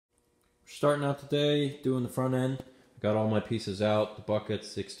Starting out today, doing the front end. Got all my pieces out, the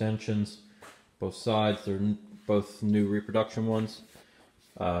buckets, the extensions, both sides. They're both new reproduction ones.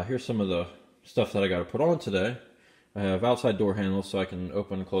 Here's some of the stuff that I got to put on today. I have outside door handles so I can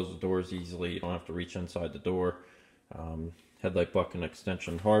open and close the doors easily. You don't have to reach inside the door. Headlight bucket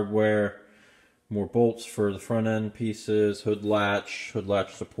extension hardware. More bolts for the front end pieces. Hood latch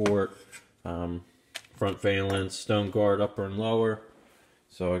support. Front valence, stone guard upper and lower.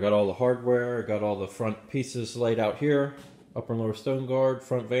 So I got all the hardware, I got all the front pieces laid out here. Upper and lower stone guard,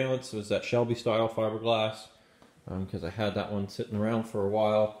 front valence was that Shelby style fiberglass. Because I had that one sitting around for a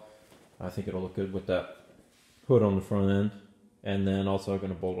while. I think it'll look good with that hood on the front end. And then also I'm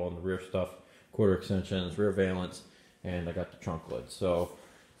going to bolt on the rear stuff, quarter extensions, rear valence, and I got the trunk lid. So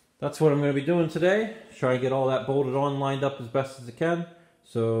that's what I'm going to be doing today. Try and get all that bolted on, lined up as best as I can.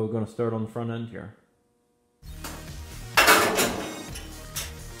 So I'm going to start on the front end here.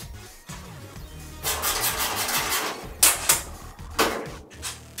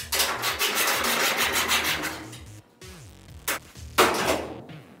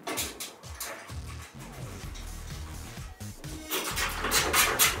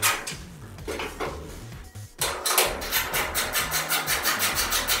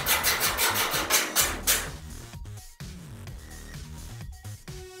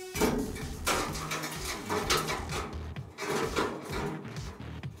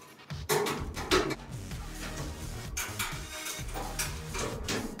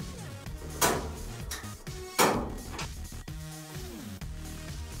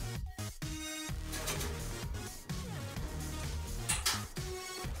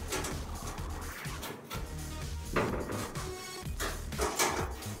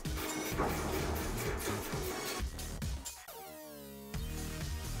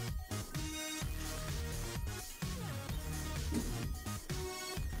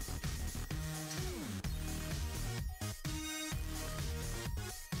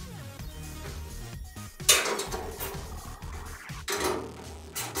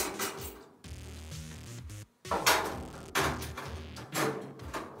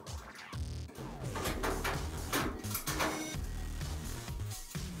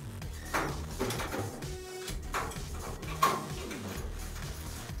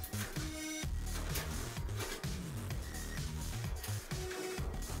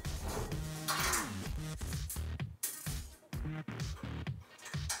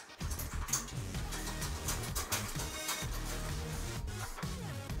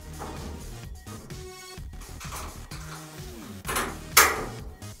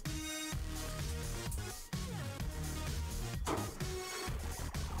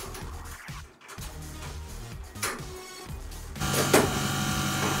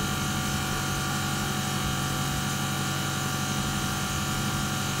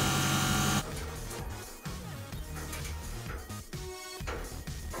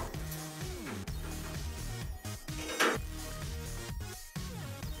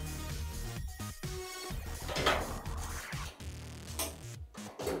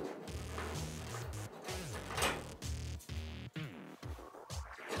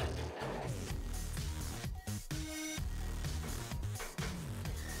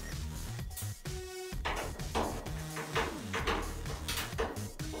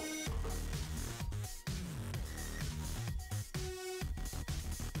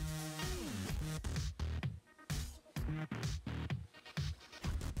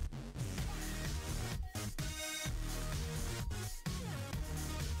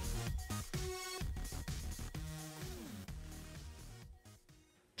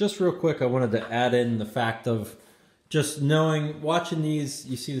 Just real quick, I wanted to add in the fact of just knowing, watching these,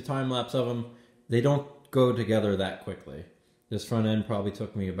 you see the time lapse of them, they don't go together that quickly. This front end probably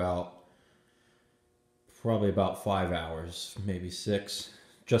took me about 5 hours, maybe 6,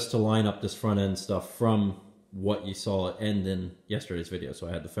 just to line up this front end stuff from what you saw at end in yesterday's video. So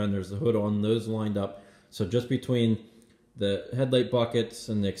I had the fenders, the hood on, those lined up. So just between the headlight buckets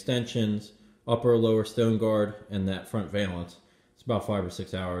and the extensions, upper, lower stone guard, and that front valence, it's about 5 or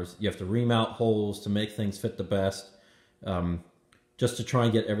 6 hours. You have to remount holes to make things fit the best. Just to try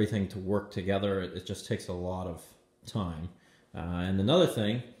and get everything to work together, it just takes a lot of time. And another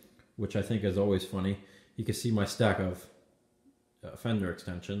thing, which I think is always funny, you can see my stack of fender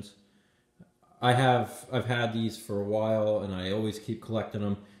extensions. I've had these for a while, and I always keep collecting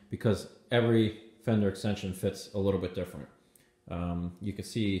them because every fender extension fits a little bit different. You can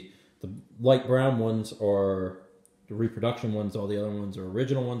see the light brown ones are the reproduction ones, all the other ones are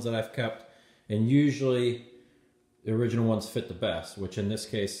original ones that I've kept, and usually the original ones fit the best, which in this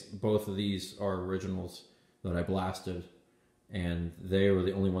case, both of these are originals that I blasted, and they were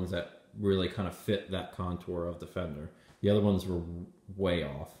the only ones that really kind of fit that contour of the fender. The other ones were way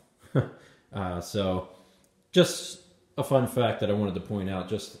off. So just a fun fact that I wanted to point out,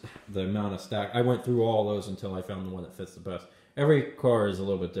 just the amount of stack. I went through all those until I found the one that fits the best. Every car is a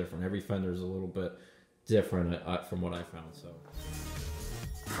little bit different. Every fender is a little bit different from what I found. So.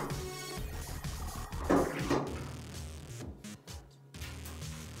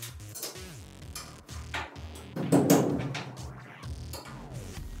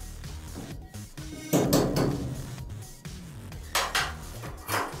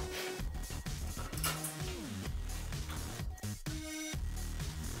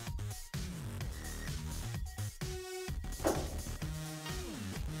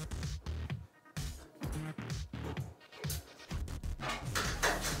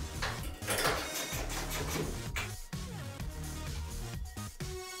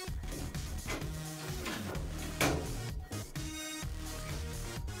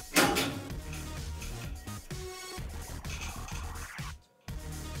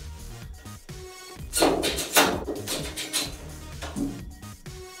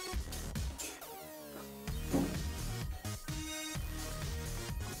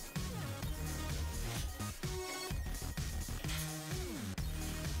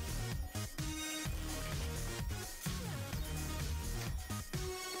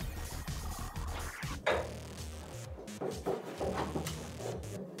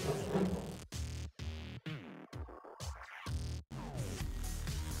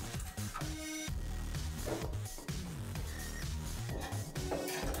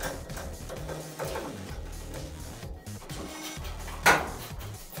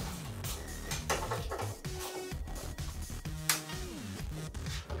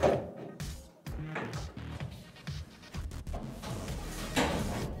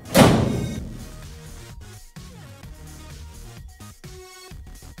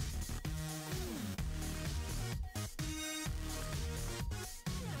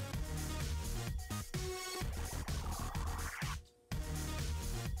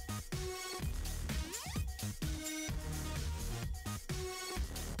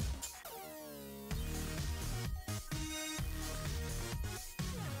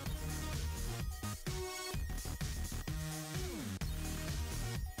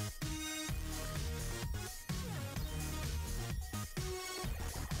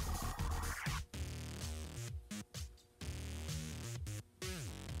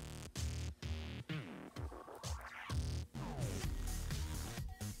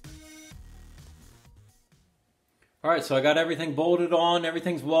 All right, so I got everything bolted on,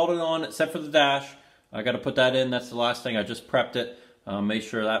 everything's welded on except for the dash. I got to put that in. That's the last thing. I just prepped it, made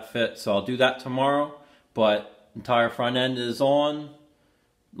sure that fits. So I'll do that tomorrow. But entire front end is on,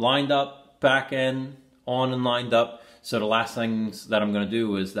 lined up, back end on and lined up. So the last things that I'm going to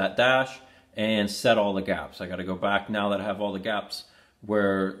do is that dash and set all the gaps. I got to go back now that I have all the gaps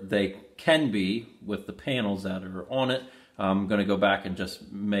where they can be with the panels that are on it. I'm going to go back and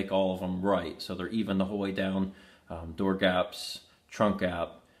just make all of them right so they're even the whole way down. Door gaps, trunk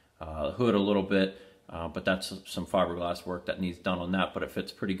gap, hood a little bit, but that's some fiberglass work that needs done on that, but it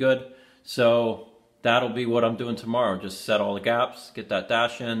fits pretty good. So that'll be what I'm doing tomorrow. Just set all the gaps, get that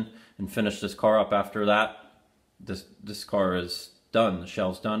dash in, and finish this car up after that. This car is done. The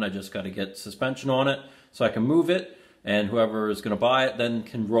shell's done. I just got to get suspension on it so I can move it, and whoever is going to buy it then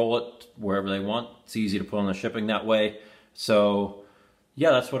can roll it wherever they want. It's easy to put on the shipping that way. So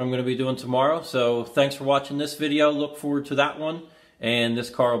yeah, that's what I'm going to be doing tomorrow. So thanks for watching this video. Look forward to that one. And this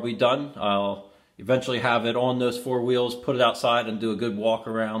car will be done. I'll eventually have it on those four wheels, put it outside and do a good walk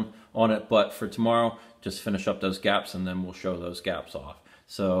around on it. But for tomorrow, just finish up those gaps and then we'll show those gaps off.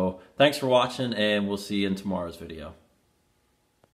 So thanks for watching and we'll see you in tomorrow's video.